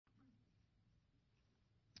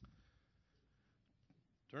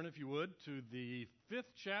Turn, if you would, to the 5th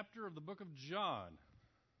chapter of the book of John.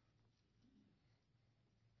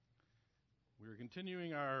 We're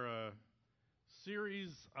continuing our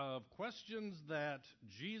series of questions that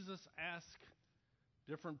Jesus asked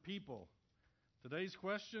different people. Today's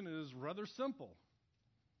question is rather simple,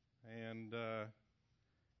 and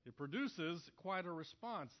it produces quite a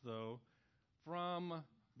response, though, from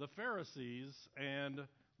the Pharisees and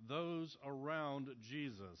those around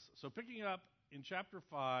Jesus. So picking up in chapter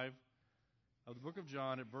 5 of the book of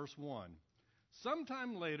John at verse 1.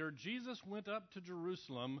 Sometime later, Jesus went up to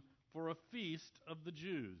Jerusalem for a feast of the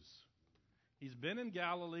Jews. He's been in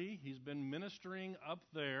Galilee, he's been ministering up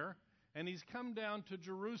there, and he's come down to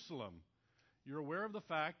Jerusalem. You're aware of the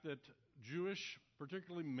fact that Jewish,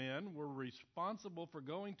 particularly men, were responsible for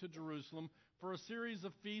going to Jerusalem for a series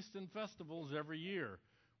of feasts and festivals every year.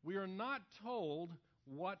 We are not told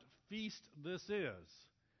what feast this is.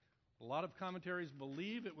 A lot of commentaries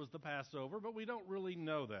believe it was the Passover, but we don't really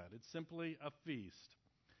know that. It's simply a feast.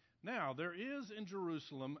 Now, there is in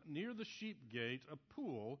Jerusalem, near the sheep gate, a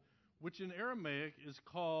pool, which in Aramaic is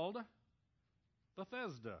called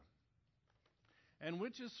Bethesda, and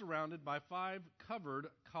which is surrounded by 5 covered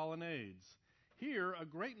colonnades. Here, a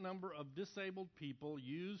great number of disabled people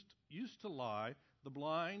used to lie, the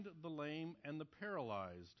blind, the lame, and the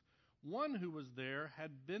paralyzed. One who was there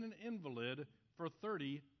had been an invalid for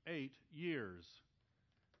 38 years.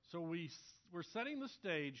 So we're setting the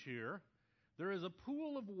stage here. There is a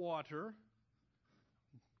pool of water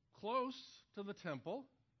close to the temple.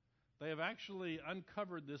 They have actually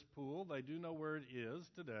uncovered this pool. They do know where it is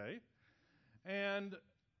today. And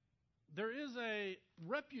there is a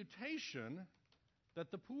reputation that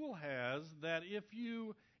the pool has that if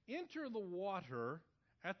you enter the water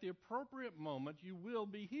at the appropriate moment, you will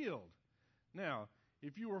be healed. Now,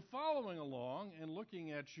 if you were following along and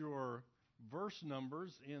looking at your verse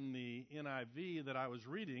numbers in the NIV that I was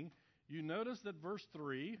reading, you notice that verse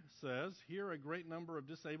 3 says, "Here a great number of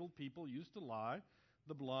disabled people used to lie,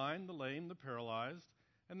 the blind, the lame, the paralyzed."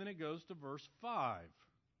 And then it goes to verse 5,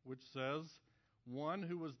 which says, "One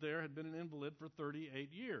who was there had been an invalid for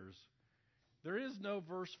 38 years. There is no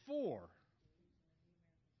verse 4.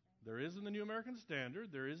 There is in the New American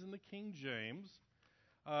Standard. There is in the King James.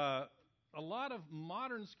 A lot of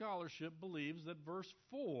modern scholarship believes that verse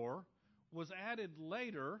 4 was added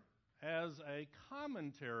later as a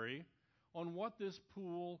commentary on what this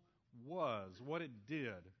pool was, what it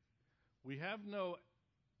did. We have no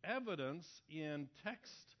evidence in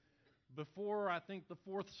text before, I think, the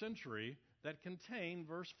 4th century that contain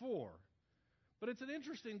verse 4. But it's an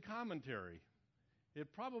interesting commentary.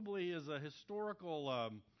 It probably is a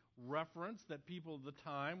historical reference that people of the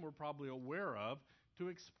time were probably aware of to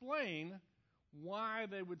explain why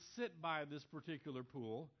they would sit by this particular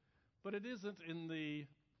pool, but it isn't in the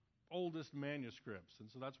oldest manuscripts, and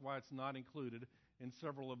so that's why it's not included in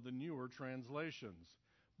several of the newer translations.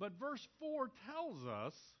 But verse 4 tells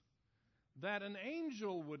us that an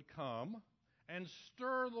angel would come and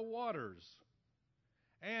stir the waters.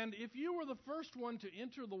 And if you were the first one to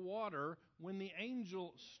enter the water when the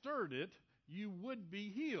angel stirred it, you would be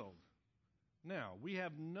healed. Now, we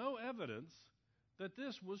have no evidence that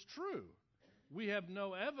this was true. We have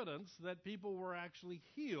no evidence that people were actually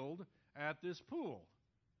healed at this pool.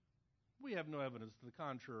 We have no evidence to the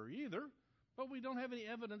contrary either, but we don't have any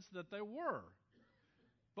evidence that they were.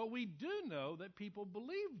 But we do know that people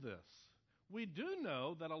believe this. We do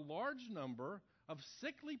know that a large number of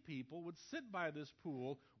sickly people would sit by this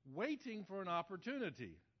pool waiting for an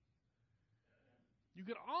opportunity. You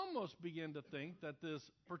could almost begin to think that this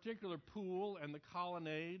particular pool and the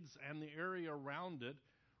colonnades and the area around it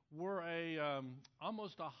were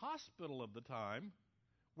almost a hospital of the time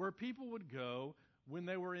where people would go when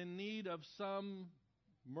they were in need of some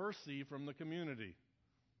mercy from the community.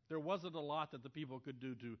 There wasn't a lot that the people could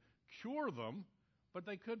do to cure them, but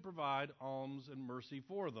they could provide alms and mercy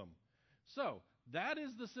for them. So, that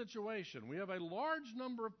is the situation. We have a large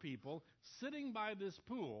number of people sitting by this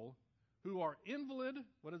pool who are invalid.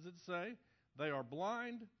 What does it say? They are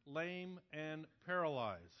blind, lame, and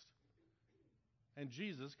paralyzed. And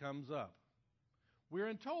Jesus comes up.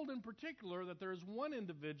 We're told in particular that there is one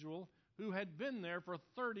individual who had been there for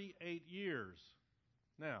 38 years.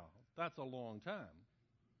 Now, that's a long time.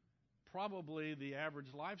 Probably the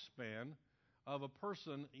average lifespan of a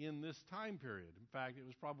person in this time period. In fact, it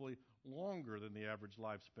was probably longer than the average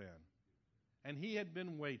lifespan. And he had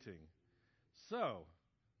been waiting. So,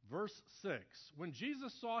 verse 6, when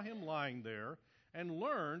Jesus saw him lying there and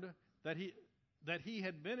learned that he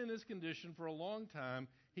had been in this condition for a long time,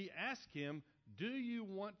 he asked him, "Do you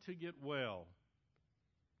want to get well?"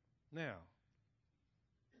 Now,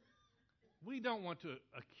 we don't want to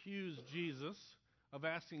accuse Jesus of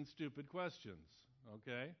asking stupid questions,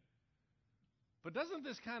 okay? But doesn't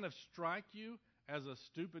this kind of strike you as a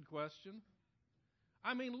stupid question?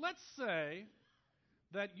 I mean, let's say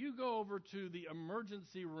that you go over to the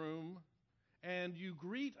emergency room and you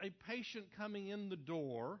greet a patient coming in the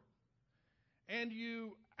door and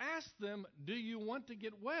you ask them, do you want to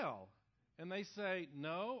get well? And they say,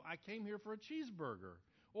 no, I came here for a cheeseburger.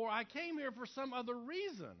 Or I came here for some other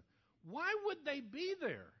reason. Why would they be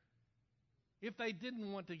there if they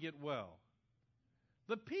didn't want to get well?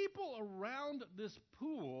 The people around this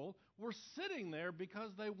pool were sitting there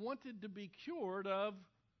because they wanted to be cured of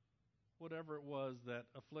whatever it was that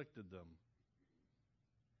afflicted them.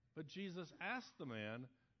 But Jesus asked the man,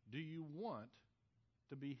 do you want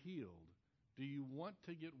to be healed? Do you want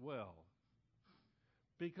to get well?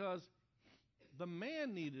 Because the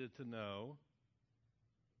man needed to know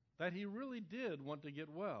that he really did want to get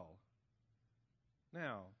well.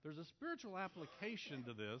 Now, there's a spiritual application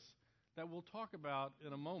to this that we'll talk about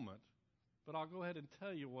in a moment, but I'll go ahead and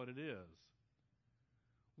tell you what it is.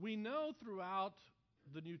 We know throughout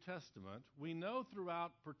the New Testament, we know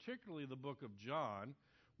throughout particularly the book of John,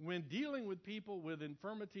 when dealing with people with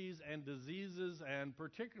infirmities and diseases and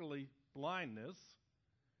particularly blindness,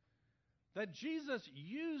 that Jesus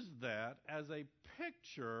used that as a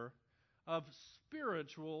picture of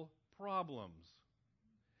spiritual problems.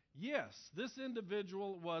 Yes, this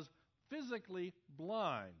individual was physically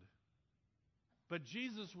blind, but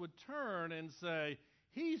Jesus would turn and say,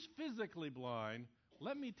 he's physically blind.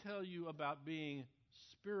 Let me tell you about being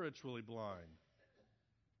spiritually blind.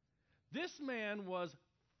 This man was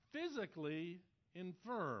physically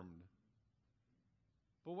infirmed.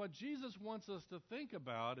 But what Jesus wants us to think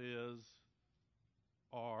about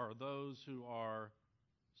are those who are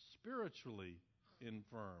spiritually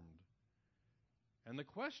infirmed. And the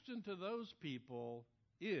question to those people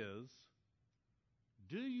is,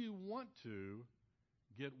 do you want to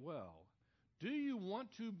get well? Do you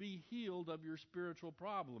want to be healed of your spiritual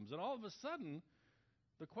problems? And all of a sudden,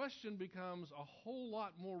 the question becomes a whole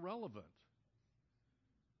lot more relevant.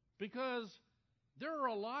 Because there are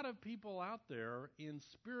a lot of people out there in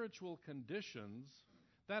spiritual conditions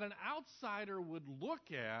that an outsider would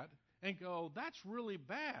look at and go, that's really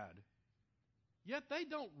bad. Yet they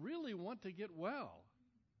don't really want to get well.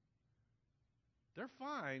 They're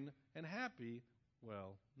fine and happy,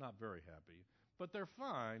 well, not very happy, but they're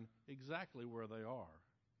fine exactly where they are.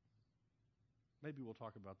 Maybe we'll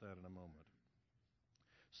talk about that in a moment.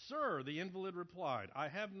 Sir, the invalid replied, I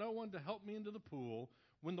have no one to help me into the pool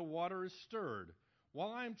when the water is stirred.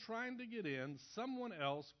 While I am trying to get in, someone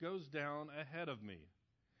else goes down ahead of me.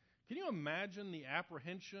 Can you imagine the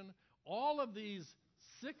apprehension? All of these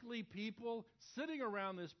sickly people sitting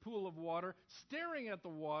around this pool of water, staring at the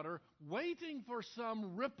water, waiting for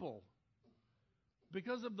some ripple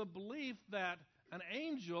because of the belief that an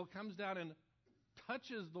angel comes down and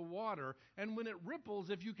touches the water, and when it ripples,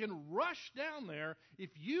 if you can rush down there, if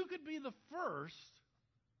you could be the first,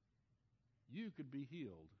 you could be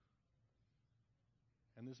healed.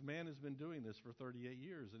 And this man has been doing this for 38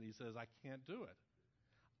 years, and he says, I can't do it.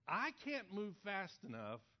 I can't move fast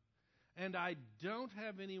enough, and I don't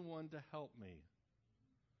have anyone to help me.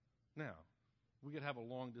 Now, we could have a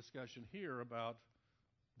long discussion here about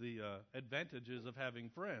the advantages of having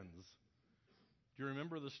friends. Do you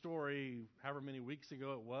remember the story, however many weeks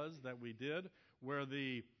ago it was, that we did, where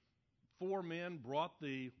the 4 men brought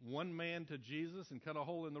the one man to Jesus and cut a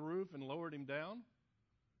hole in the roof and lowered him down?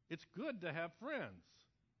 It's good to have friends.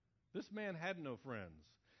 This man had no friends.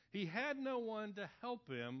 He had no one to help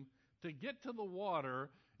him to get to the water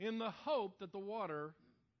in the hope that the water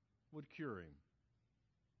would cure him.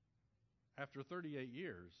 After 38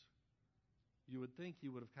 years, you would think he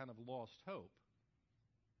would have kind of lost hope.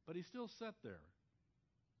 But he still sat there.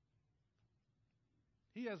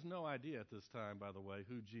 He has no idea at this time, by the way,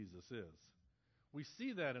 who Jesus is. We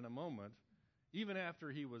see that in a moment. Even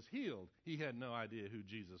after he was healed, he had no idea who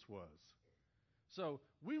Jesus was. So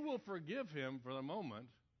we will forgive him for the moment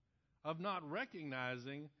of not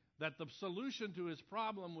recognizing that the solution to his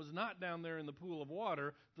problem was not down there in the pool of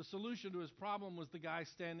water. The solution to his problem was the guy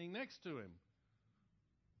standing next to him.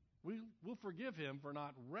 We'll forgive him for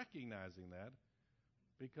not recognizing that,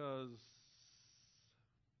 because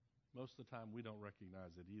most of the time we don't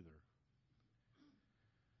recognize it either.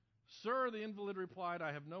 Sir, the invalid replied,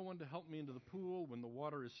 I have no one to help me into the pool when the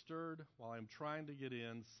water is stirred. While I'm trying to get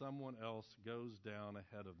in, someone else goes down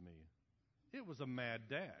ahead of me. It was a mad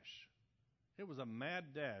dash. It was a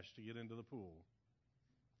mad dash to get into the pool.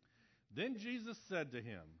 Then Jesus said to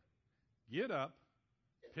him, get up,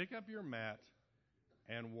 pick up your mat,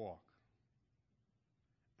 and walk.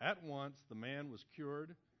 At once the man was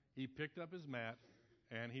cured. He picked up his mat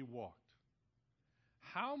and he walked.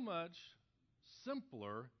 How much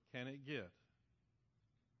simpler can it get?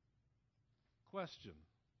 Question.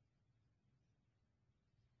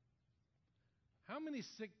 How many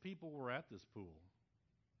sick people were at this pool?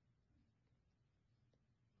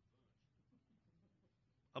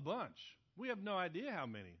 A bunch. We have no idea how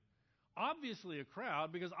many. Obviously a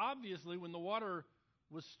crowd, because obviously when the water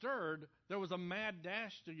was stirred, there was a mad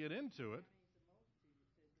dash to get into it.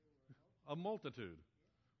 A multitude.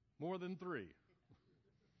 More than 3.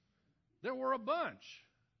 There were a bunch.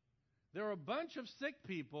 There were a bunch of sick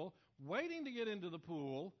people waiting to get into the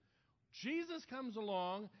pool. Jesus comes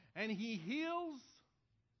along and he heals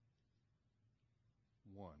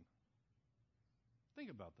one.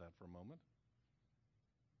 Think about that for a moment.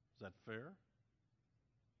 Is that fair?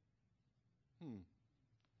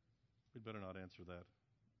 We'd better not answer that.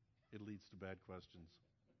 It leads to bad questions.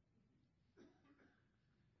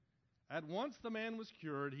 At once the man was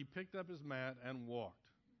cured. He picked up his mat and walked.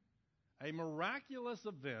 A miraculous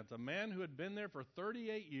event. A man who had been there for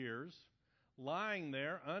 38 years, lying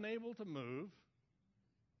there, unable to move,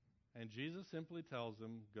 and Jesus simply tells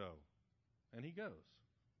him, go. And he goes.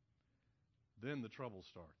 Then the trouble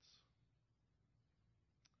starts.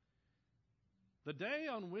 The day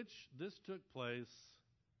on which this took place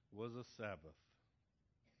was a Sabbath.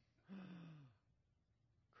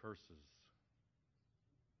 Curses.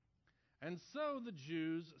 And so the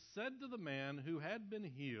Jews said to the man who had been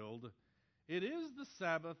healed, it is the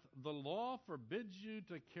Sabbath. The law forbids you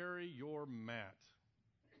to carry your mat.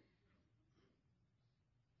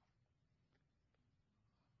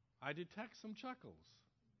 I detect some chuckles.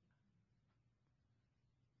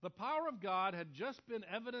 The power of God had just been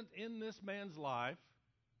evident in this man's life.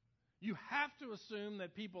 You have to assume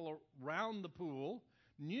that people around the pool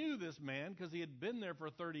knew this man because he had been there for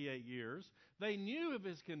 38 years. They knew of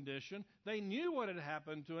his condition. They knew what had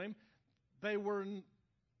happened to him. They were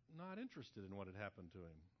not interested in what had happened to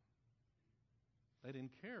him. They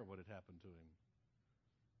didn't care what had happened to him.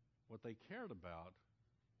 What they cared about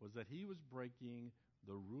was that he was breaking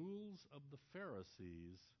the rules of the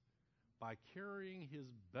Pharisees by carrying his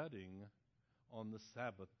bedding on the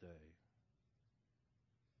Sabbath day.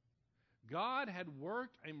 God had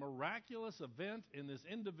worked a miraculous event in this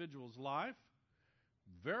individual's life,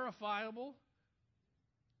 verifiable.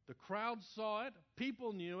 The crowd saw it.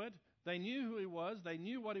 People knew it. They knew who he was. They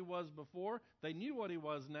knew what he was before. They knew what he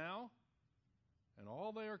was now. And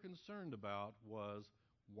all they are concerned about was,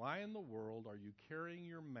 why in the world are you carrying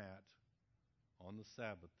your mat on the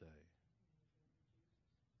Sabbath day?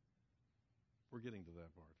 We're getting to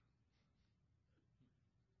that part.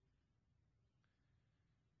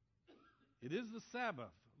 It is the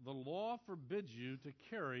Sabbath. The law forbids you to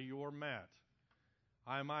carry your mat.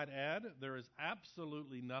 I might add, there is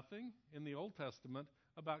absolutely nothing in the Old Testament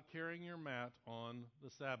about carrying your mat on the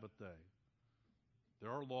Sabbath day. There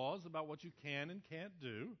are laws about what you can and can't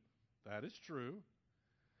do. That is true.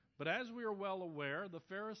 But as we are well aware, the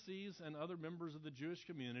Pharisees and other members of the Jewish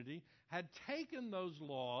community had taken those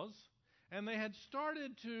laws and they had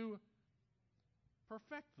started to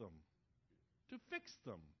perfect them, to fix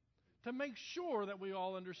them, to make sure that we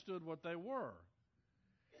all understood what they were.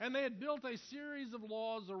 And they had built a series of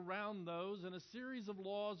laws around those, and a series of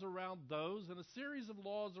laws around those, and a series of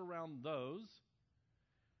laws around those,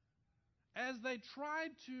 as they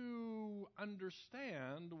tried to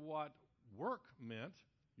understand what work meant.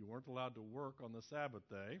 You weren't allowed to work on the Sabbath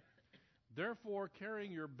day. Therefore,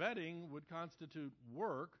 carrying your bedding would constitute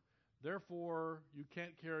work. Therefore, you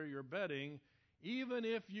can't carry your bedding even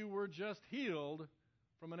if you were just healed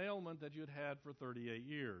from an ailment that you'd had for 38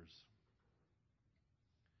 years.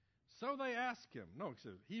 So they asked him,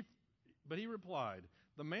 but he replied,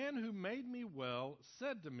 the man who made me well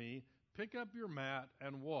said to me, pick up your mat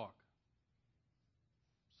and walk.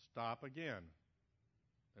 Stop again.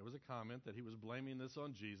 There was a comment that he was blaming this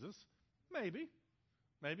on Jesus. Maybe.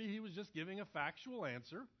 Maybe he was just giving a factual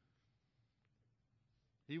answer.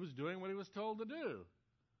 He was doing what he was told to do.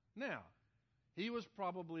 Now, he was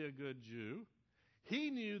probably a good Jew. He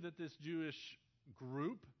knew that this Jewish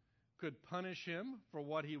group could punish him for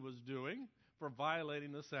what he was doing, for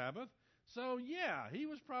violating the Sabbath. So, yeah, he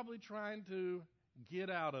was probably trying to get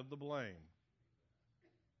out of the blame.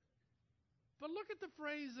 But look at the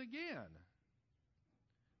phrase again.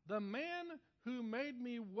 The man who made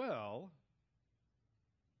me well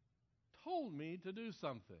told me to do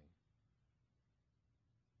something.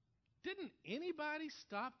 Didn't anybody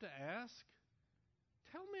stop to ask,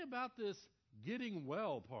 tell me about this getting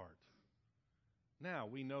well part? Now,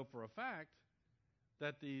 we know for a fact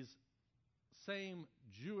that these same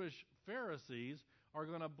Jewish Pharisees are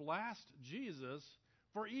going to blast Jesus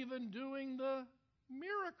for even doing the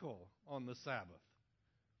miracle on the Sabbath.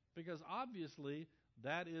 Because obviously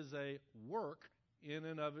that is a work in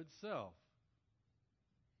and of itself.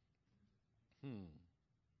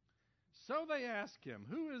 So they asked him,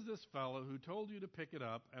 "Who is this fellow who told you to pick it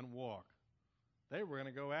up and walk?" They were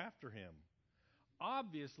going to go after him.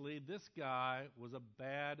 Obviously, this guy was a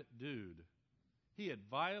bad dude. He had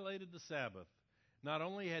violated the Sabbath. Not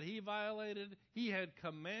only had he violated, he had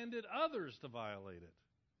commanded others to violate it.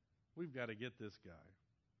 We've got to get this guy.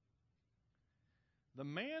 The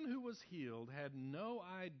man who was healed had no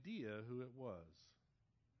idea who it was,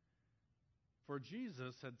 for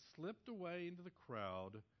Jesus had slipped away into the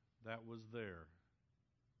crowd that was there.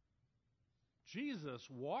 Jesus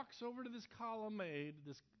walks over to this colonnade,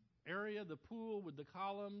 this area, the pool with the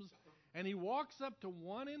columns, and he walks up to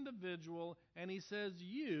one individual and he says, do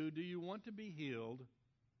you want to be healed?"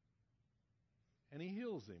 And he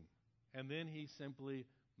heals him. And then he simply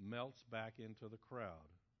melts back into the crowd.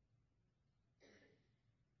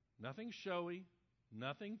 Nothing showy,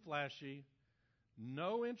 nothing flashy,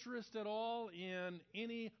 no interest at all in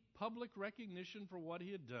any public recognition for what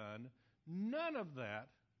he had done. None of that.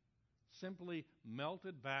 Simply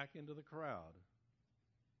melted back into the crowd.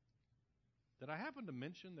 Did I happen to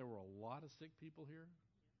mention there were a lot of sick people here?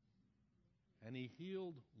 And he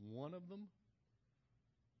healed one of them?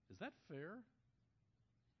 Is that fair?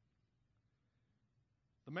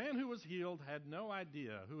 The man who was healed had no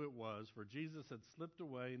idea who it was, for Jesus had slipped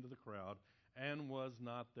away into the crowd and was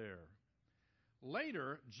not there.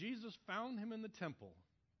 Later, Jesus found him in the temple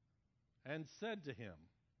and said to him,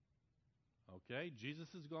 okay, Jesus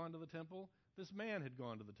has gone to the temple. This man had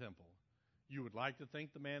gone to the temple. You would like to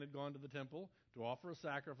think the man had gone to the temple to offer a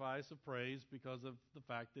sacrifice of praise because of the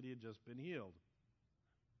fact that he had just been healed.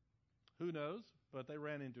 Who knows? But they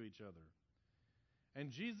ran into each other.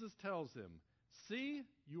 And Jesus tells him, "See,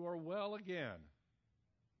 you are well again.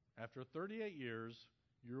 After 38 years,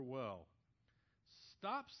 you're well.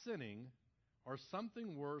 Stop sinning, or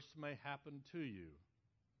something worse may happen to you."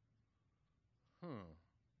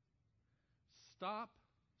 Stop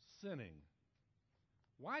sinning.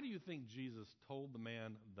 Why do you think Jesus told the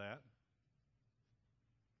man that?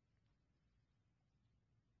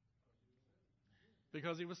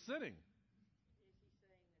 Because he was sinning.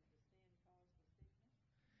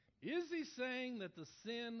 Is he saying that the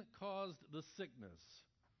sin caused the sickness?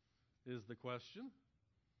 Is the question.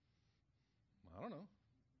 I don't know.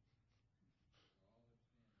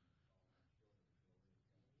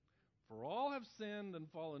 For all have sinned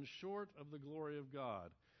and fallen short of the glory of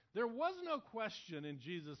God. There was no question in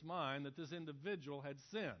Jesus' mind that this individual had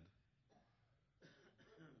sinned,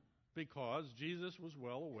 because Jesus was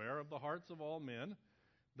well aware of the hearts of all men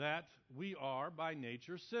that we are by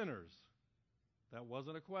nature sinners. That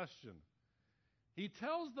wasn't a question. He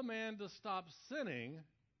tells the man to stop sinning,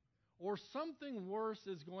 or something worse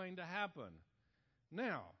is going to happen.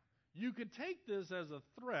 Now, you could take this as a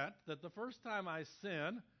threat that the first time I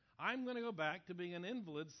sin, I'm going to go back to being an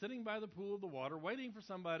invalid sitting by the pool of the water waiting for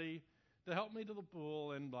somebody to help me to the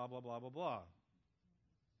pool and blah, blah, blah, blah, blah.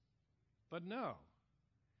 But no.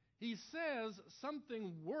 He says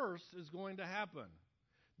something worse is going to happen.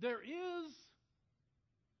 There is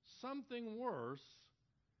something worse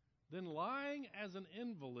than lying as an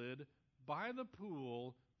invalid by the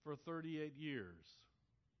pool for 38 years.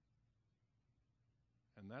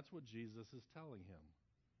 And that's what Jesus is telling him.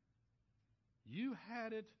 You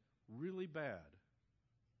had it really bad.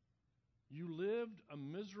 You lived a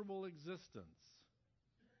miserable existence.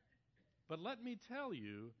 But let me tell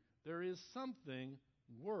you, there is something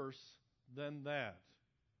worse than that.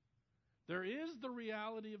 There is the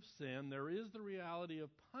reality of sin. There is the reality of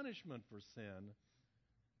punishment for sin.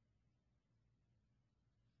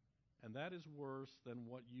 And that is worse than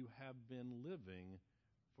what you have been living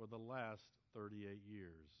for the last 38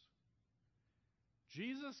 years.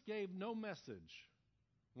 Jesus gave no message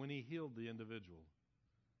when he healed the individual.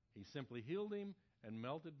 He simply healed him and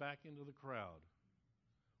melted back into the crowd.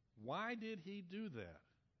 Why did he do that?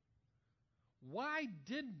 Why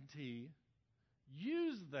didn't he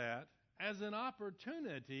use that as an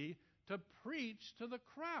opportunity to preach to the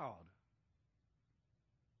crowd?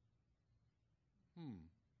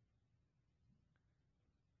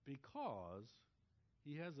 Because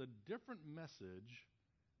he has a different message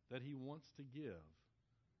that he wants to give.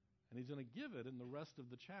 And he's going to give it in the rest of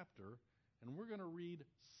the chapter, and we're going to read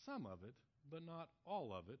some of it, but not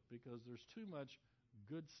all of it, because there's too much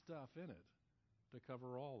good stuff in it to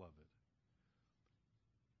cover all of it.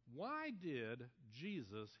 Why did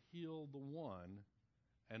Jesus heal the one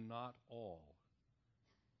and not all.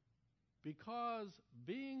 Because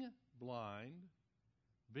being blind,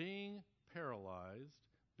 being paralyzed,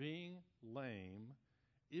 being lame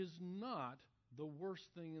is not the worst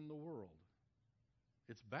thing in the world.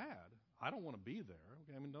 It's bad. I don't want to be there.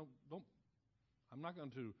 Okay, I mean, don't. I'm not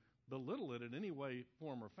going to belittle it in any way,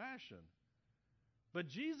 form, or fashion. But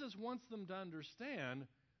Jesus wants them to understand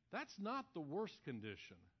that's not the worst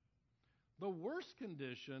condition. The worst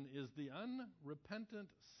condition is the unrepentant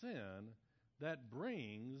sin that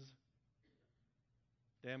brings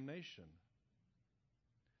damnation.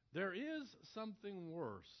 There is something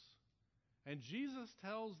worse. And Jesus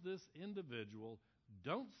tells this individual,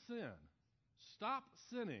 don't sin. Stop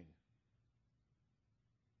sinning.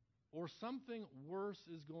 Or something worse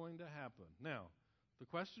is going to happen. Now, the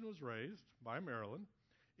question was raised by Marilyn.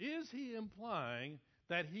 Is he implying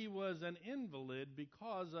that he was an invalid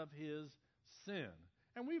because of his sin?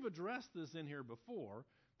 And we've addressed this in here before.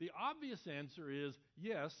 The obvious answer is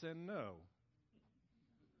yes and no.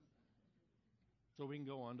 So we can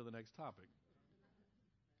go on to the next topic.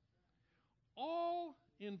 All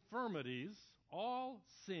infirmities, all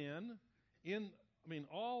sin,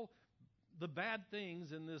 all the bad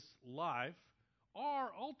things in this life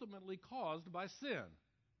are ultimately caused by sin.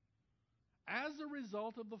 As a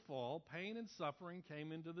result of the fall, pain and suffering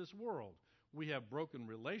came into this world. We have broken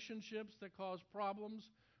relationships that cause problems.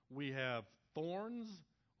 We have thorns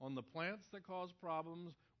on the plants that cause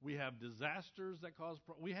problems. We have disasters that cause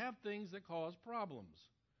problems. We have things that cause problems.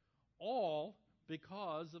 All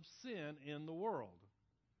because of sin in the world.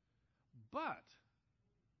 But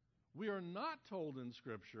we are not told in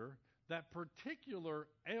Scripture that particular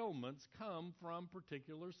ailments come from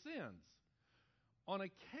particular sins. On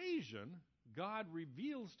occasion, God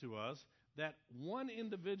reveals to us that one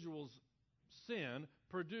individual's sin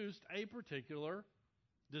produced a particular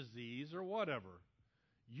disease or whatever.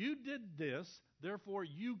 You did this, therefore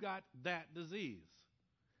you got that disease.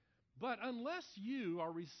 But unless you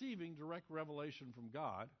are receiving direct revelation from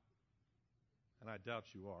God, and I doubt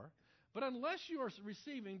you are, but unless you are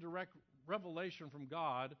receiving direct revelation from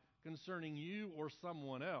God concerning you or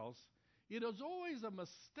someone else, it is always a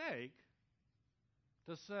mistake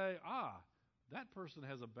to say, that person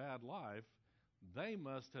has a bad life. They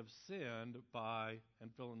must have sinned by, and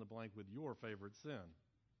fill in the blank with your favorite sin.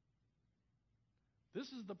 This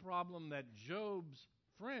is the problem that Job's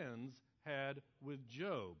friends had with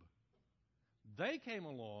Job. They came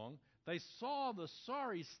along, they saw the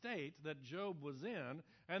sorry state that Job was in,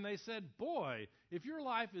 and they said, boy, if your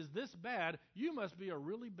life is this bad, you must be a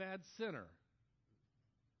really bad sinner.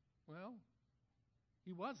 Well,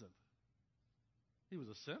 he wasn't. He was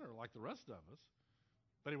a sinner like the rest of us,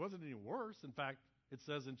 but he wasn't any worse. In fact, it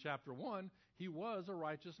says in chapter 1, he was a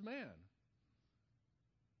righteous man.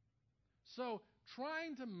 So,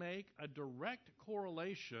 trying to make a direct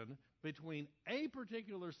correlation between a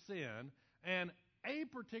particular sin and a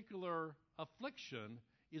particular affliction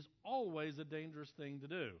is always a dangerous thing to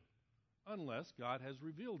do, unless God has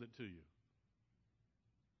revealed it to you.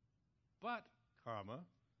 But,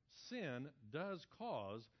 sin does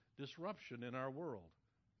cause disruption in our world.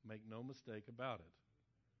 Make no mistake about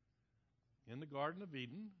it. In the Garden of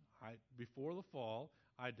Eden, before the fall,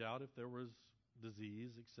 I doubt if there was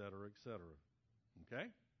disease, etc., etc. Okay?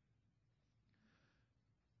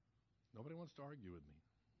 Nobody wants to argue with me.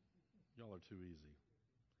 Y'all are too easy.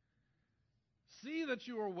 See that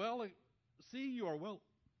you are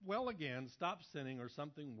well again. Stop sinning, or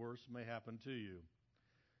something worse may happen to you.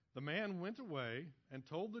 The man went away and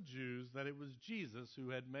told the Jews that it was Jesus who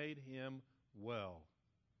had made him well.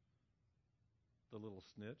 The little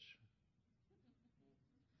snitch.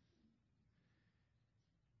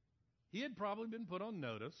 He had probably been put on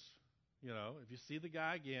notice. If you see the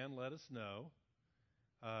guy again, let us know,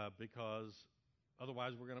 because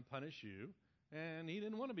otherwise we're going to punish you. And he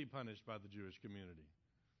didn't want to be punished by the Jewish community.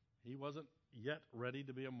 He wasn't yet ready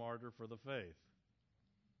to be a martyr for the faith.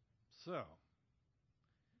 So,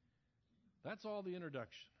 that's all the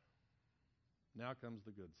introduction. Now comes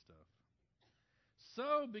the good stuff.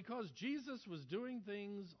 So, because Jesus was doing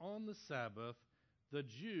things on the Sabbath, the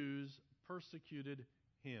Jews persecuted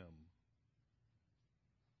him.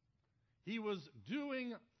 He was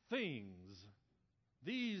doing things,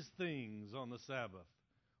 these things on the Sabbath.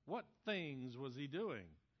 What things was he doing?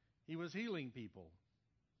 He was healing people.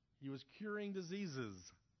 He was curing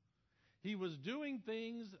diseases. He was doing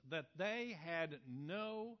things that they had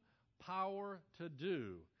no power to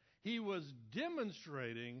do. He was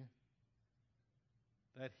demonstrating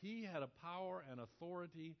that he had a power and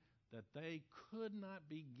authority that they could not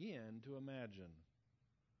begin to imagine.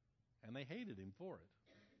 And they hated him for it.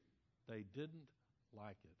 They didn't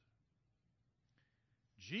like it.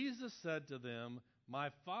 Jesus said to them, "My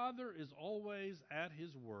Father is always at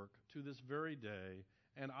his work to this very day,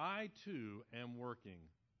 and I too am working."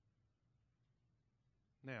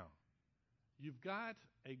 Now, you've got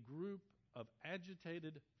a group of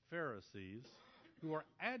agitated Pharisees who are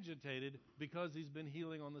agitated because he's been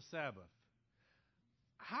healing on the Sabbath.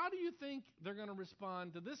 How do you think they're going to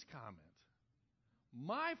respond to this comment?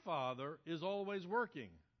 My Father is always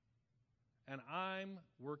working, and I'm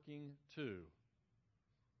working too.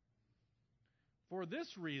 For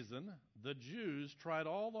this reason, the Jews tried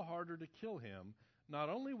all the harder to kill him. Not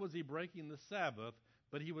only was he breaking the Sabbath,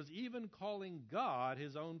 but he was even calling God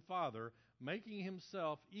his own Father, making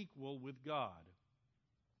himself equal with God.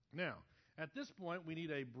 Now, at this point, we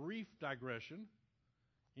need a brief digression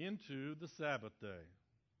into the Sabbath day.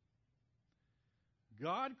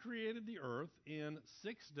 God created the earth in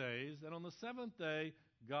 6 days, and on the seventh day,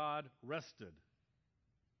 God rested.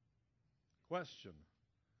 Question: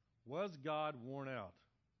 was God worn out?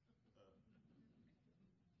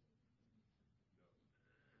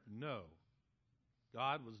 No.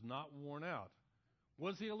 God was not worn out.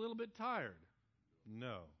 Was he a little bit tired?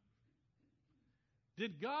 No.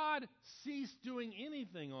 Did God cease doing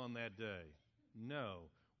anything on that day? No.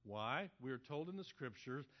 Why? We are told in the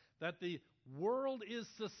Scriptures that the world is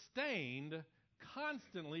sustained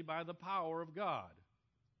constantly by the power of God.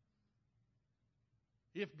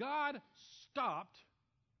 If God stopped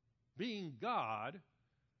being God,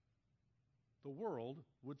 the world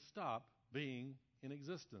would stop being in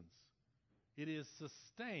existence. It is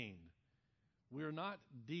sustained. We are not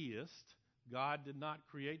deists. God did not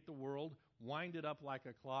create the world, wind it up like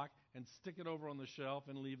a clock, and stick it over on the shelf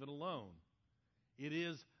and leave it alone. It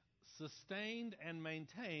is sustained and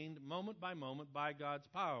maintained moment by moment by God's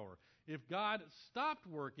power. If God stopped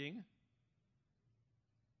working,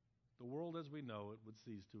 the world as we know it would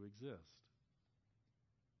cease to exist.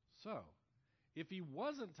 So, if he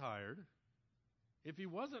wasn't tired, if he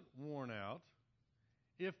wasn't worn out,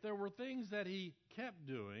 if there were things that he kept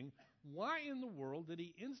doing, why in the world did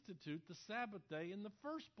he institute the Sabbath day in the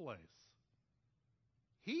first place?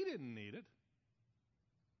 He didn't need it.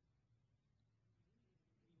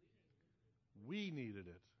 We needed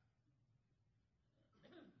it.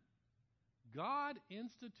 God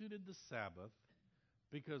instituted the Sabbath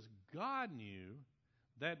because God knew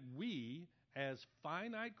that we, as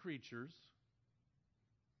finite creatures,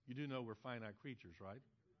 you do know we're finite creatures, right?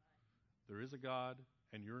 There is a God,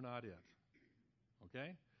 and you're not it.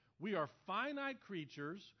 Okay? We are finite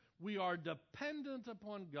creatures. We are dependent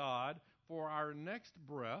upon God for our next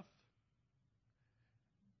breath.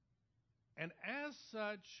 And as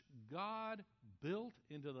such, God built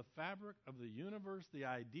into the fabric of the universe the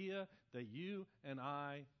idea that you and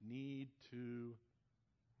I need to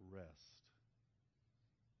rest.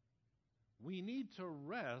 We need to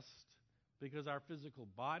rest because our physical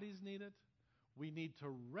bodies need it. We need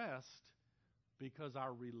to rest because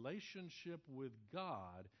our relationship with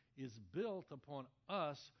God is built upon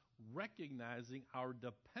us recognizing our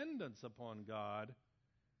dependence upon God.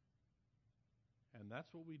 And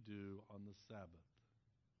that's what we do on the Sabbath.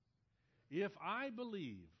 If I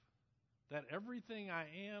believe that everything I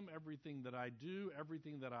am, everything that I do,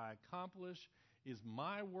 everything that I accomplish is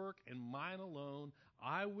my work and mine alone,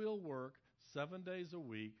 I will work 7 days a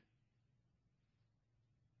week,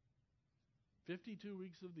 52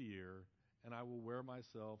 weeks of the year, and I will wear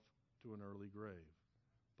myself to an early grave.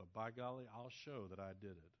 But by golly, I'll show that I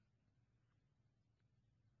did it.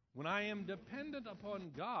 When I am dependent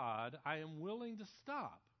upon God, I am willing to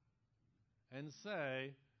stop and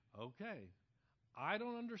say, okay, I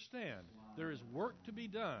don't understand. There is work to be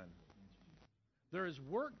done. There is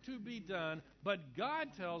work to be done, but God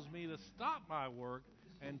tells me to stop my work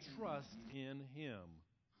and trust in Him.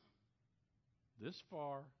 This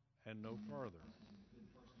far and no farther.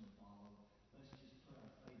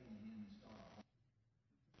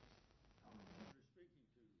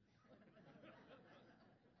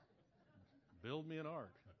 Build me an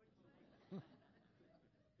ark.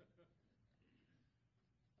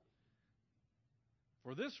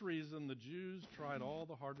 For this reason, the Jews tried all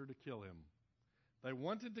the harder to kill him. They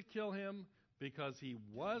wanted to kill him because he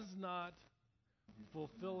was not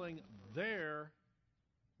fulfilling their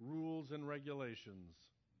rules and regulations.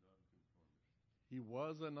 He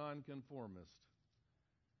was a nonconformist.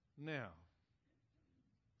 Now,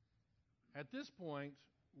 at this point,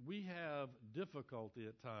 we have difficulty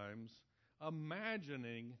at times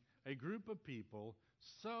imagining a group of people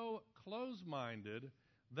so close-minded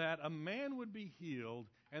that a man would be healed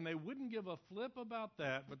and they wouldn't give a flip about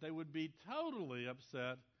that, but they would be totally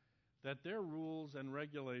upset that their rules and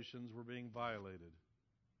regulations were being violated.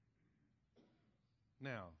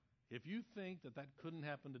 Now, if you think that that couldn't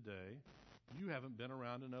happen today, you haven't been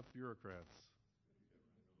around enough bureaucrats.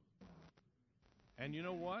 And you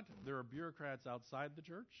know what? There are bureaucrats outside the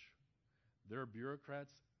church. There are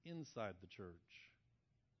bureaucrats inside the church.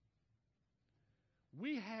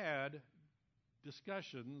 We had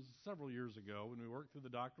discussions several years ago when we worked through the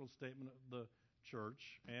doctrinal statement of the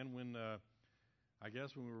church, and when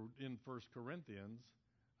when we were in 1 Corinthians,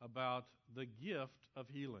 about the gift of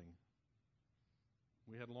healing.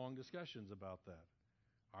 We had long discussions about that.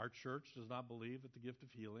 Our church does not believe that the gift of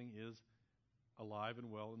healing is alive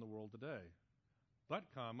and well in the world today. But,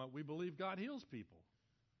 we believe God heals people.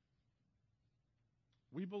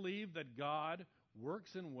 We believe that God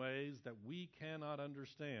works in ways that we cannot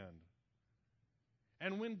understand.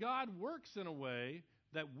 And when God works in a way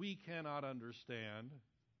that we cannot understand,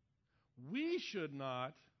 we should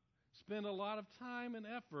not spend a lot of time and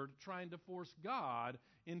effort trying to force God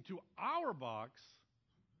into our box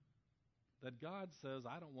that God says,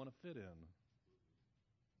 I don't want to fit in.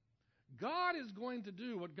 God is going to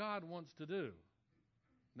do what God wants to do.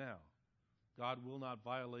 Now, God will not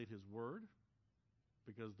violate His Word,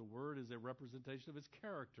 because the Word is a representation of His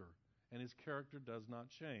character, and His character does not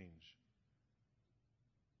change.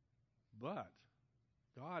 But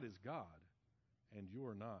God is God, and you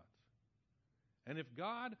are not. And if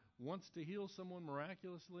God wants to heal someone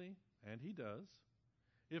miraculously, and He does,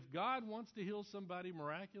 if God wants to heal somebody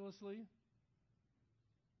miraculously,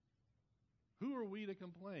 who are we to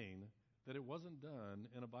complain that it wasn't done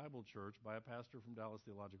in a Bible church by a pastor from Dallas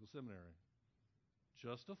Theological Seminary?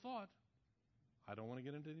 Just a thought. I don't want to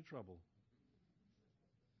get into any trouble.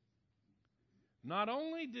 Not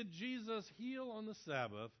only did Jesus heal on the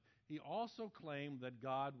Sabbath, He also claimed that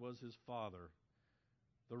God was His Father.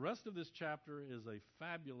 The rest of this chapter is a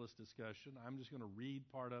fabulous discussion. I'm just going to read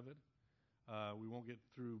part of it. We won't get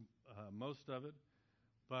through most of it.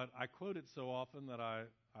 But I quote it so often that I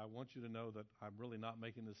want you to know that I'm really not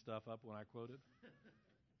making this stuff up when I quote it.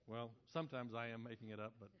 Well, sometimes I am making it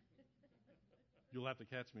up, but you'll have to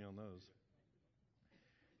catch me on those.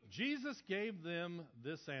 Jesus gave them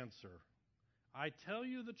this answer. I tell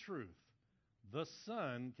you the truth. The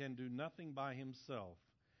Son can do nothing by Himself.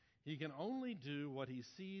 He can only do what He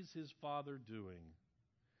sees His Father doing.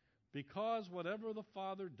 Because whatever the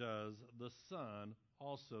Father does, the Son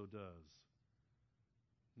also does.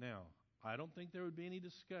 Now, I don't think there would be any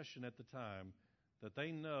discussion at the time that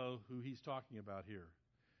they know who He's talking about here.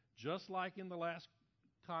 Just like in the last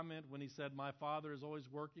comment when He said, my Father is always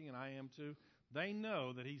working and I am too, they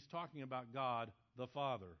know that He's talking about God the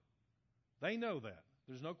Father. They know that.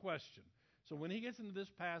 There's no question. So when He gets into this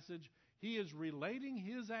passage, He is relating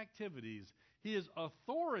His activities, His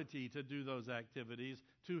authority to do those activities,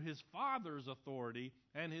 to His Father's authority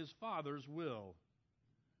and His Father's will.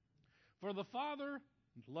 For the Father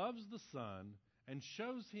loves the Son and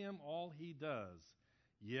shows Him all He does.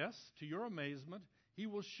 Yes, to your amazement, He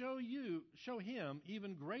will show Him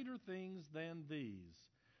even greater things than these.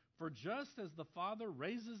 For just as the Father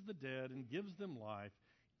raises the dead and gives them life,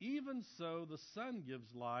 even so the Son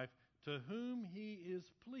gives life to whom He is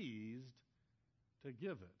pleased to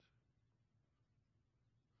give it.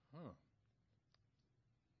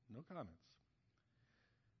 No comments.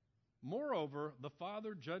 Moreover, the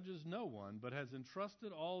Father judges no one, but has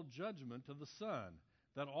entrusted all judgment to the Son,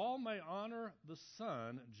 that all may honor the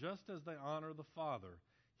Son just as they honor the Father.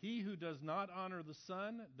 He who does not honor the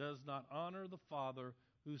Son does not honor the Father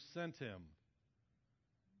who sent Him.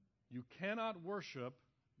 You cannot worship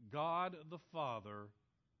God the Father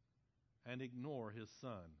and ignore His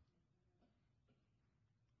Son.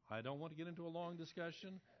 I don't want to get into a long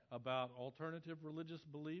discussion about alternative religious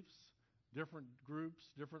beliefs, different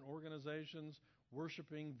groups, different organizations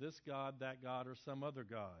worshiping this God, that God, or some other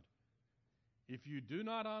God. If you do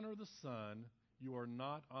not honor the Son, you are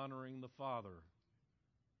not honoring the Father.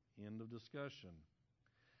 End of discussion.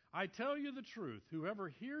 I tell you the truth, whoever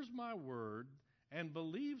hears my word and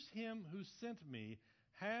believes Him who sent me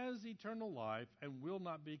has eternal life and will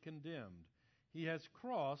not be condemned. He has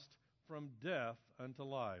crossed from death unto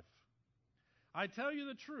life. I tell you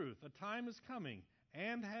the truth, a time is coming,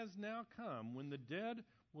 and has now come, when the dead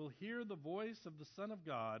will hear the voice of the Son of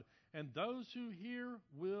God, and those who hear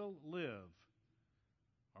will live.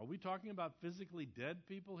 Are we talking about physically dead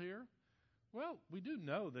people here? Well, we do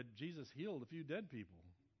know that Jesus healed a few dead people,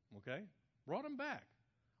 okay? Brought them back.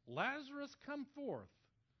 Lazarus, come forth.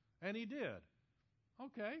 And He did.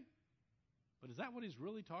 Okay. But is that what He's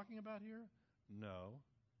really talking about here? No.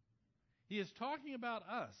 He is talking about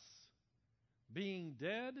us being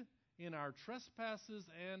dead in our trespasses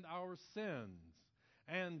and our sins.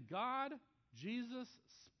 And God, Jesus,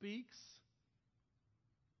 speaks,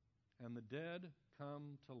 and the dead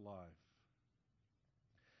come to life.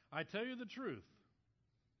 I tell you the truth.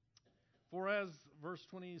 Verse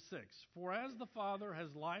 26, for as the Father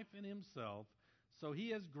has life in himself, so he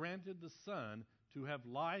has granted the Son to have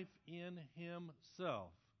life in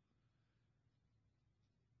himself.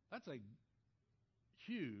 That's a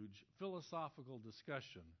huge philosophical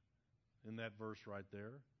discussion in that verse right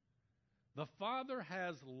there. The Father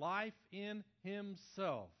has life in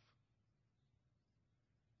himself.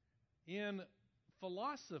 In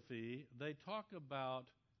philosophy, they talk about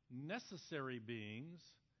necessary beings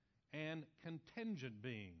and contingent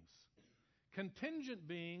beings. Contingent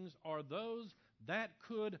beings are those that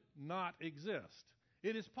could not exist.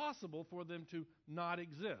 It is possible for them to not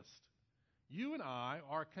exist. You and I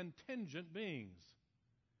are contingent beings.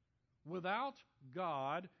 Without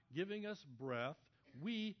God giving us breath,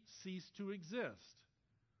 we cease to exist.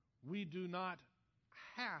 We do not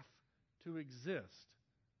have to exist.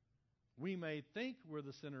 We may think we're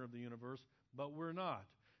the center of the universe, but we're not.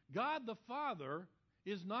 God the Father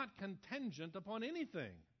is not contingent upon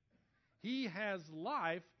anything. He has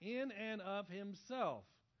life in and of himself.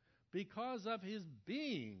 Because of his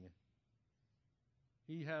being,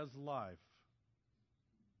 he has life.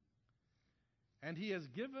 And he has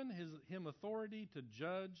given him authority to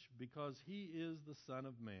judge because he is the Son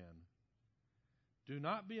of Man. Do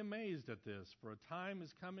not be amazed at this, for a time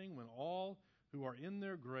is coming when all who are in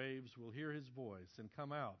their graves will hear his voice and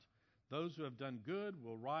come out. Those who have done good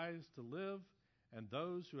will rise to live, and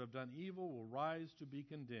those who have done evil will rise to be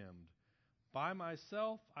condemned. By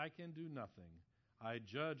myself I can do nothing. I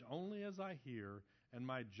judge only as I hear, and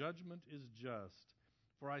my judgment is just.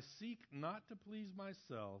 For I seek not to please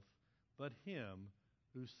myself, but him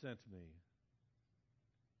who sent me.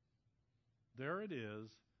 There it is,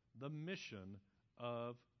 the mission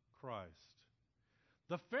of Christ.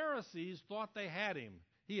 The Pharisees thought they had him.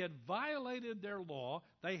 He had violated their law.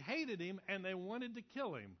 They hated him, and they wanted to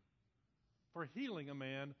kill him for healing a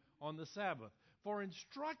man on the Sabbath, for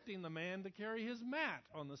instructing the man to carry his mat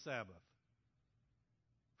on the Sabbath.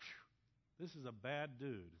 Whew, this is a bad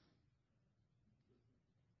dude.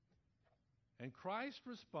 And Christ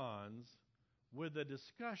responds with a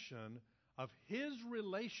discussion of his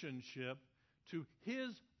relationship to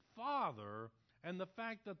his Father and the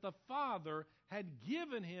fact that the Father had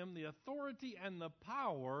given him the authority and the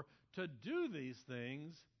power to do these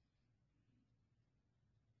things.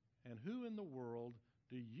 And who in the world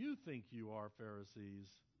do you think you are, Pharisees,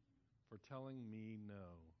 for telling me no?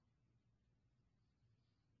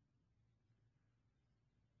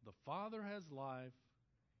 The Father has life.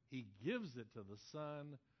 He gives it to the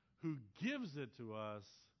Son, who gives it to us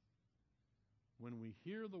when we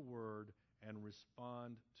hear the Word and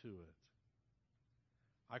respond to it.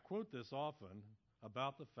 I quote this often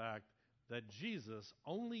about the fact that Jesus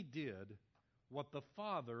only did what the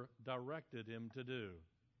Father directed him to do.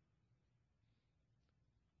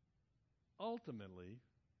 Ultimately,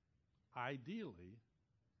 ideally,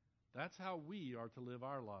 that's how we are to live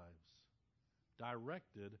our lives,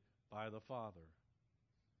 directed by the Father.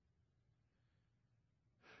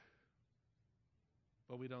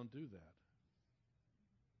 But we don't do that.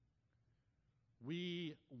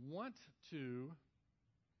 We want to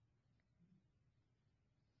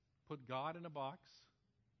put God in a box,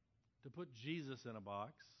 to put Jesus in a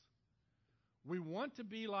box. We want to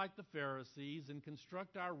be like the Pharisees and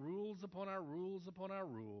construct our rules upon our rules upon our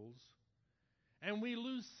rules. And we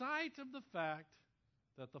lose sight of the fact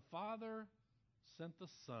that the Father sent the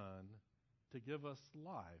Son to give us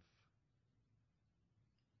life.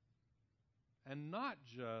 And not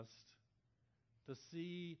just to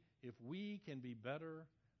see if we can be better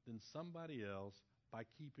than somebody else by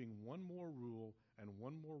keeping one more rule and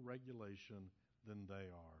one more regulation than they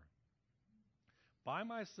are. By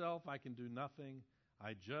myself I can do nothing.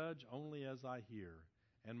 I judge only as I hear,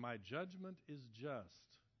 and my judgment is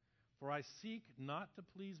just. For I seek not to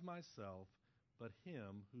please myself, but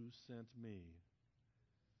him who sent me.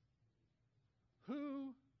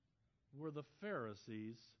 Who were the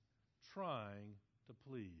Pharisees trying to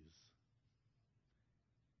please?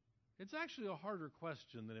 It's actually a harder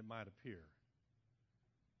question than it might appear.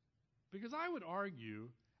 Because I would argue,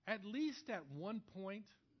 at least at one point,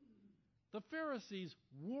 the Pharisees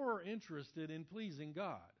were interested in pleasing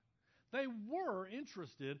God. They were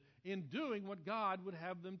interested in doing what God would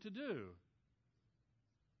have them to do.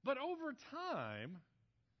 But over time,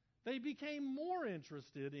 they became more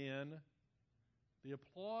interested in the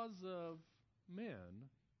applause of men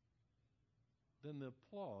than the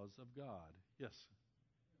applause of God. Yes?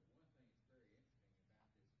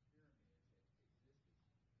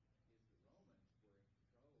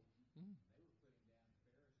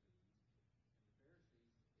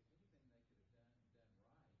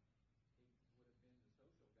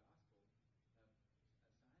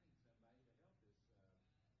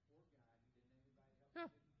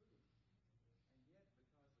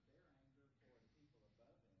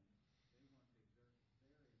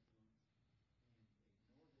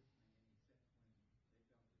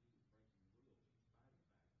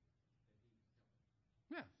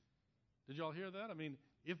 Did y'all hear that? I mean,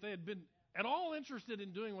 if they had been at all interested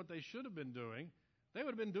in doing what they should have been doing, they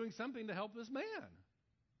would have been doing something to help this man.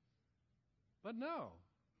 But no.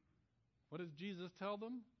 What does Jesus tell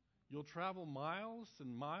them? You'll travel miles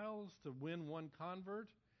and miles to win one convert,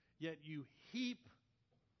 yet you heap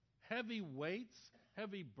heavy weights,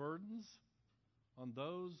 heavy burdens on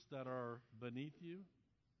those that are beneath you.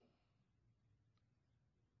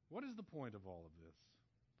 What is the point of all of this?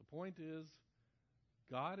 The point is,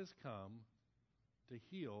 God has come to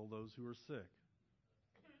heal those who are sick.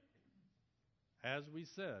 As we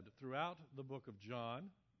said, throughout the book of John,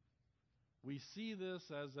 we see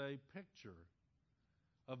this as a picture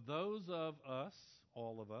of those of us,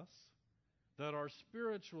 all of us, that are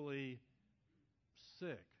spiritually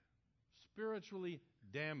sick, spiritually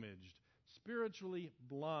damaged, spiritually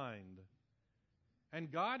blind.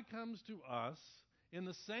 And God comes to us in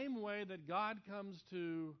the same way that God comes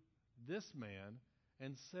to this man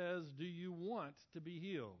and says, do you want to be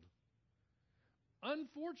healed?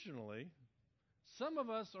 Unfortunately, some of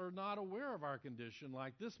us are not aware of our condition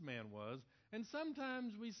like this man was, and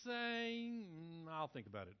sometimes we say, I'll think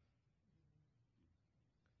about it.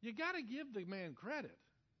 You got to give the man credit.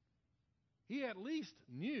 He at least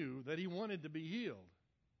knew that he wanted to be healed.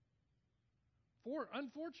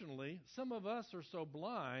 Unfortunately, some of us are so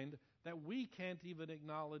blind that we can't even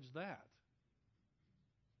acknowledge that.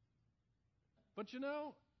 But you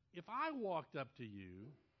know, if I walked up to you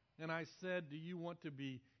and I said, do you want to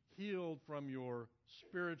be healed from your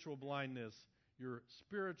spiritual blindness, your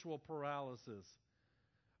spiritual paralysis?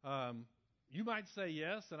 You might say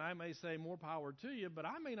yes, and I may say more power to you, but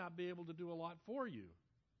I may not be able to do a lot for you.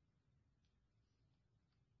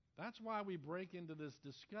 That's why we break into this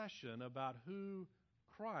discussion about who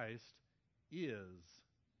Christ is.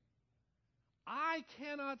 I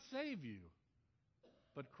cannot save you,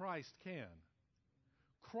 but Christ can.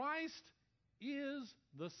 Christ is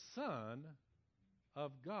the Son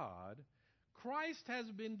of God. Christ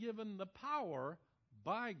has been given the power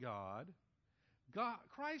by God.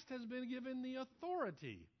 Christ has been given the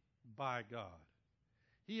authority by God.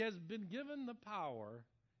 He has been given the power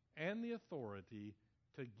and the authority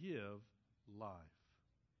to give life.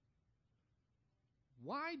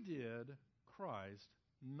 Why did Christ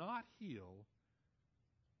not heal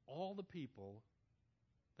all the people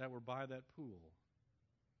that were by that pool?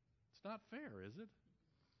 It's not fair, is it?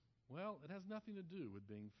 Well, it has nothing to do with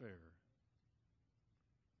being fair.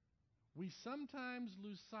 We sometimes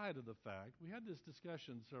lose sight of the fact, we had this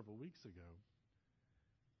discussion several weeks ago,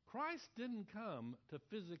 Christ didn't come to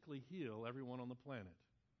physically heal everyone on the planet.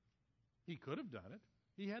 He could have done it.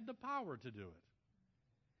 He had the power to do it.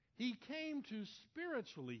 He came to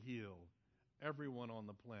spiritually heal everyone on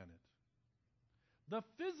the planet. The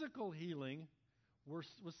physical healing was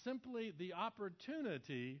simply the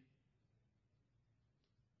opportunity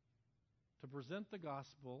to present the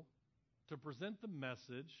gospel, to present the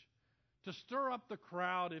message, to stir up the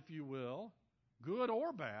crowd, if you will, good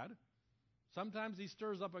or bad. Sometimes he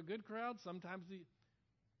stirs up a good crowd, sometimes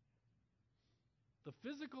the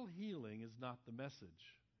physical healing is not the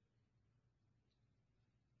message.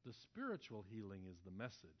 The spiritual healing is the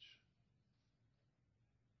message.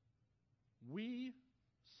 We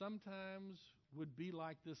sometimes would be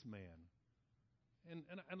like this man. And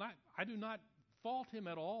I do not fault him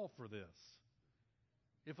at all for this.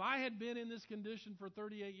 If I had been in this condition for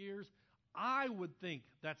 38 years, I would think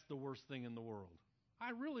that's the worst thing in the world.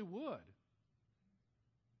 I really would.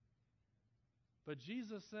 But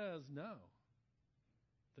Jesus says, no,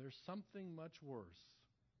 there's something much worse.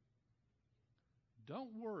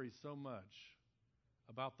 Don't worry so much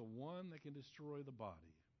about the one that can destroy the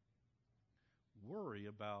body. Worry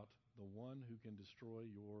about the one who can destroy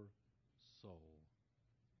your soul.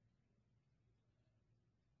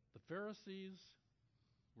 The Pharisees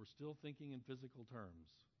were still thinking in physical terms.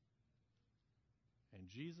 And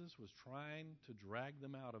Jesus was trying to drag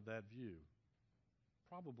them out of that view,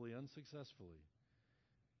 probably unsuccessfully.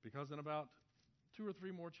 Because in about 2 or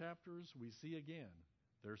 3 more chapters, we see again,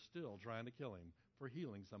 they're still trying to kill him for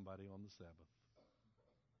healing somebody on the Sabbath.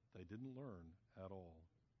 They didn't learn at all.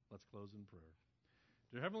 Let's close in prayer.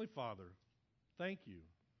 Dear Heavenly Father, thank you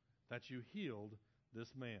that you healed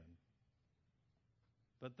this man.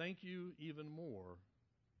 But thank you even more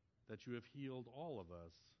that you have healed all of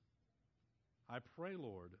us. I pray,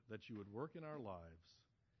 Lord, that you would work in our lives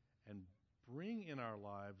and bring in our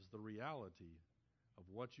lives the reality of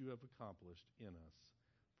what you have accomplished in us.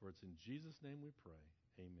 For it's in Jesus' name we pray.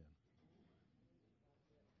 Amen.